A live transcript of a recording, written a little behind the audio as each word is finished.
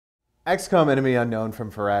XCOM Enemy Unknown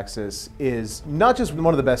from Firaxis is not just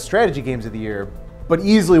one of the best strategy games of the year, but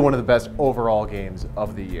easily one of the best overall games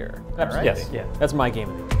of the year. Right? Yes, yeah, that's my game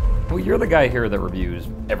of the year. Well, you're the guy here that reviews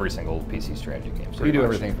every single PC strategy game. So you do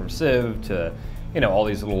everything from Civ to, all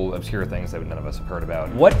these little obscure things that none of us have heard about.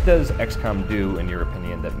 What does XCOM do, in your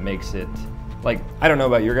opinion, that makes it, I don't know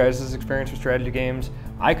about your guys' experience with strategy games.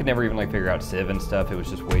 I could never even figure out Civ and stuff. It was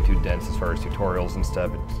just way too dense as far as tutorials and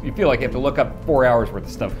stuff. You feel like you have to look up 4 hours worth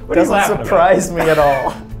of stuff. What doesn't surprise me at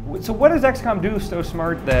all. So what does XCOM do so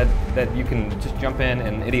smart that you can just jump in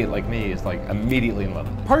and an idiot like me is immediately in love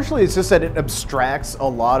with it? Partially it's just that it abstracts a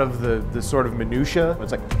lot of the sort of minutia.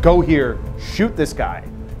 It's like, go here, shoot this guy,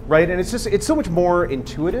 right? And it's so much more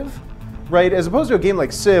intuitive, right? As opposed to a game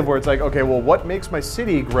like Civ where it's like, okay, well, what makes my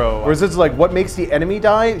city grow? Whereas it's like, what makes the enemy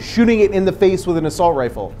die? Shooting it in the face with an assault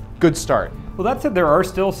rifle. Good start. Well, that said, there are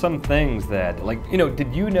still some things that,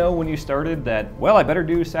 did you know when you started that, well, I better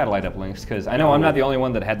do satellite uplinks, because I know I'm not the only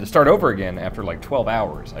one that had to start over again after 12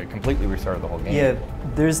 hours. I completely restarted the whole game. Yeah,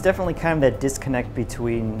 there's definitely kind of that disconnect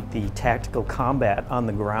between the tactical combat on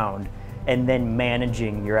the ground and then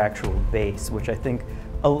managing your actual base, which I think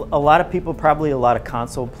a lot of people, probably a lot of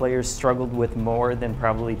console players, struggled with more than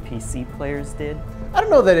probably PC players did. I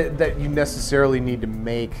don't know that you necessarily need to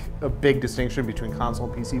make a big distinction between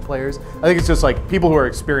console and PC players. I think it's just people who are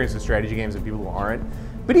experienced in strategy games and people who aren't.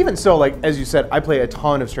 But even so, as you said, I play a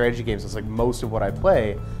ton of strategy games. It's most of what I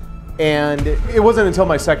play. And it wasn't until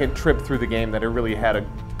my second trip through the game that I really had a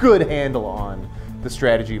good handle on the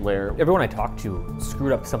strategy layer. Everyone I talked to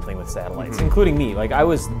screwed up something with satellites, including me. I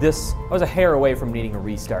was a hair away from needing a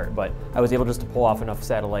restart, but I was able just to pull off enough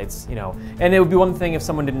satellites, And it would be one thing if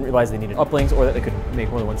someone didn't realize they needed uplinks or that they could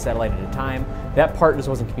make more than one satellite at a time. That part just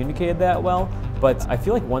wasn't communicated that well, but I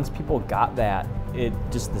feel like once people got that,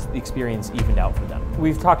 the experience evened out for them.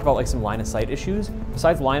 We've talked about some line of sight issues.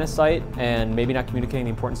 Besides line of sight and maybe not communicating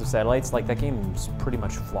the importance of satellites, that game's pretty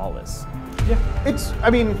much flawless. Yeah,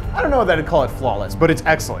 I don't know that I'd call it flawless, but it's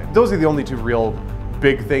excellent. Those are the only two real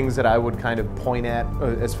big things that I would kind of point at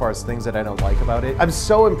as far as things that I don't like about it. I'm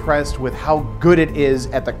so impressed with how good it is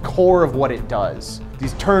at the core of what it does.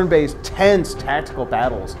 These turn-based, tense tactical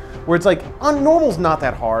battles, where it's on normal's not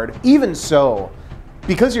that hard. Even so,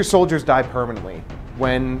 because your soldiers die permanently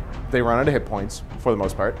when they run out of hit points, for the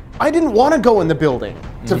most part, I didn't want to go in the building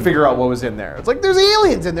to figure out what was in there. It's there's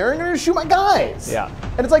aliens in there and they're gonna shoot my guys. Yeah.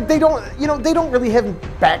 And it's they don't really have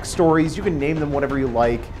backstories. You can name them whatever you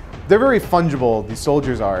like. They're very fungible, these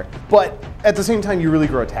soldiers are. But at the same time, you really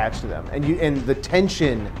grow attached to them. And the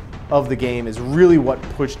tension of the game is really what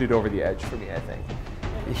pushed it over the edge for me, I think.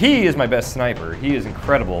 He is my best sniper. He is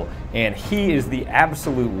incredible, and he is the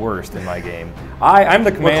absolute worst in my game. I'm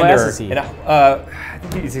the commander. What class is he? And I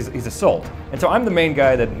think he's assault. And so I'm the main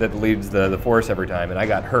guy that leads the force every time, and I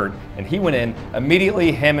got hurt, and he went in.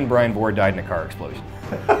 Immediately, him and Brian Bohr died in a car explosion.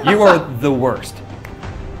 You are the worst.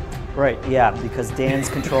 Right, yeah, because Dan's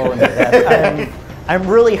controlling that. I'm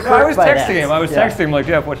really hurt I was by texting that. him. I was texting him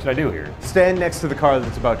Jeff, what should I do here? Stand next to the car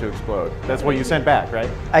that's about to explode. That's what you sent back, right?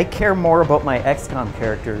 I care more about my XCOM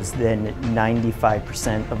characters than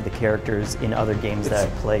 95% of the characters in other games that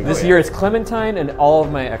I've played. This year it's Clementine and all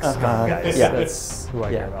of my XCOM guys. Yeah. That's who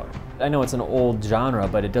I care about. I know it's an old genre,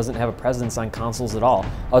 but it doesn't have a presence on consoles at all.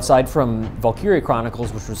 Outside from Valkyria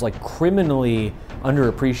Chronicles, which was criminally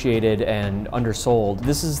underappreciated and undersold.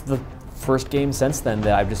 This is the first game since then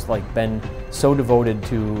that I've just been so devoted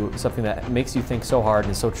to something that makes you think so hard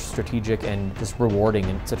and is so strategic and just rewarding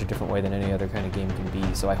in such a different way than any other kind of game can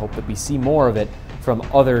be. So I hope that we see more of it from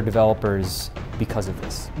other developers because of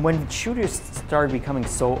this. When shooters started becoming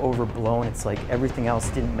so overblown, it's everything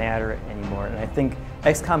else didn't matter anymore. And I think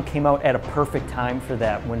XCOM came out at a perfect time for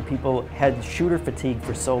that, when people had shooter fatigue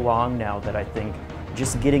for so long now, that I think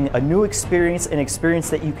just getting a new experience, an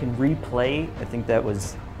experience that you can replay, I think that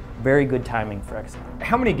was very good timing for XCOM.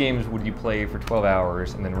 How many games would you play for 12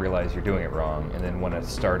 hours and then realize you're doing it wrong and then want to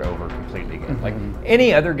start over completely again?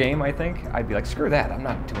 Any other game, I think, I'd be screw that, I'm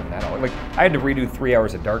not doing that. I had to redo 3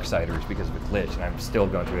 hours of Darksiders because of a glitch, and I'm still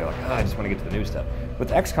going through it I just want to get to the new stuff. With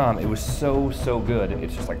XCOM, it was so good.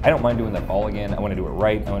 It's just I don't mind doing that all again. I want to do it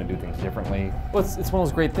right. I want to do things differently. Well, it's one of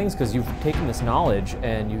those great things because you've taken this knowledge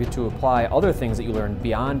and you get to apply other things that you learn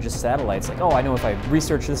beyond just satellites. Oh, I know if I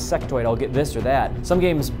research this sectoid, I'll get this or that. Some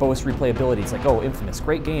games boast replayability. It's oh, Infamous,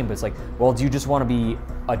 great game, but it's well, do you just want to be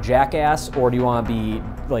a jackass or do you want to be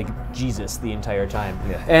Jesus the entire time?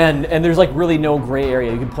 Yeah. And there's really no gray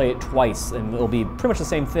area. You can play it twice and it'll be pretty much the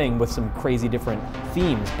same thing with some crazy different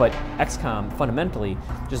themes, but XCOM, fundamentally,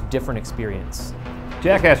 just different experience.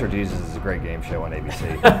 Jackass or Jesus is a great game show on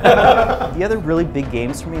ABC. The other really big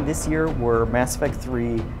games for me this year were Mass Effect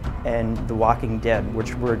 3 and The Walking Dead,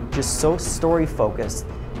 which were just so story focused.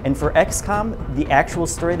 And for XCOM, the actual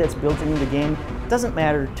story that's built into the game doesn't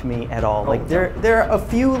matter to me at all. Like there are a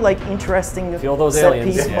few like interesting Feel those set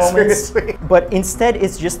aliens. piece Yeah. moments, Seriously. but instead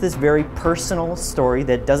it's just this very personal story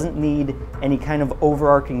that doesn't need any kind of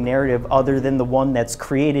overarching narrative other than the one that's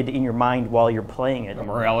created in your mind while you're playing it. A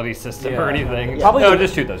morality system Yeah. or anything. Probably no, the-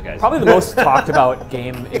 just shoot those guys. Probably the most talked about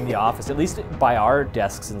game in the office, at least by our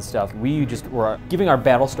desks and stuff. We just were giving our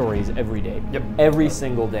battle stories every day. Yep. Every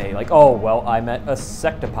single day. Like, oh, well, I met a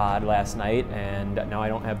sectopod last night and now I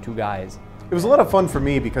don't have 2 guys. It was a lot of fun for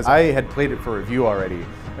me because I had played it for review already,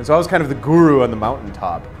 and so I was kind of the guru on the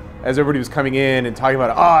mountaintop. As everybody was coming in and talking about,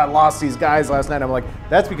 oh, I lost these guys last night, I'm like,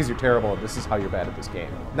 that's because you're terrible and this is how you're bad at this game.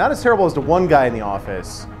 Not as terrible as the one guy in the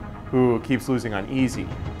office who keeps losing on easy.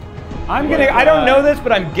 I don't know this,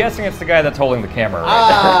 but I'm guessing it's the guy that's holding the camera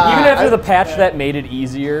right Even after the patch that made it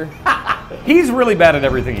easier, there. He's really bad at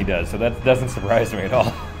everything he does, so that doesn't surprise me at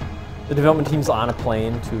all. the development team's on a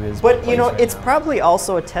plane to his But you know, place right it's now. probably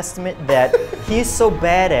also a testament that he's so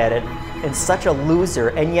bad at it and such a loser,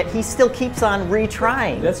 and yet he still keeps on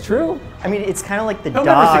retrying. That's true. I mean, it's kind of like the He'll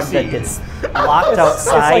never dog that succeed. gets locked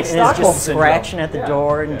outside like and is Stockholm just syndrome. scratching at the Yeah.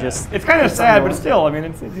 door and just. It's kind of keeps on sad, going. but still, I mean,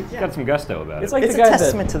 it's got some gusto about It's it. like It's the a guy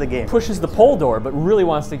testament that to the game. pushes the pole door but really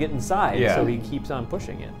wants to get inside, Yeah. so he keeps on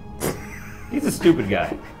pushing it. He's a stupid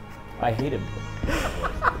guy. I hate him.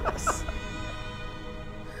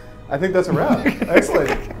 I think that's a wrap. Excellent.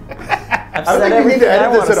 I've I don't said think we need to everything I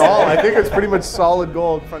edit this wanna at all. say. I think it's pretty much solid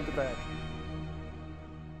gold front to back.